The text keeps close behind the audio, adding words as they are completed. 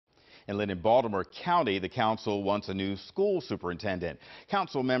And then in Baltimore County, the council wants a new school superintendent.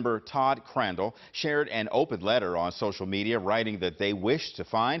 Council member Todd Crandall shared an open letter on social media writing that they wish to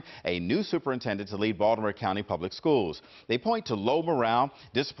find a new superintendent to lead Baltimore County Public Schools. They point to low morale,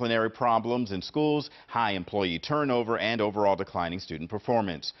 disciplinary problems in schools, high employee turnover, and overall declining student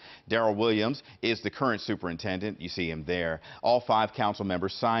performance. Darryl Williams is the current superintendent. You see him there. All 5 council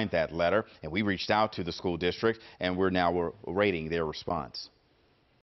members signed that letter, and we reached out to the school district, and we're now rating their response.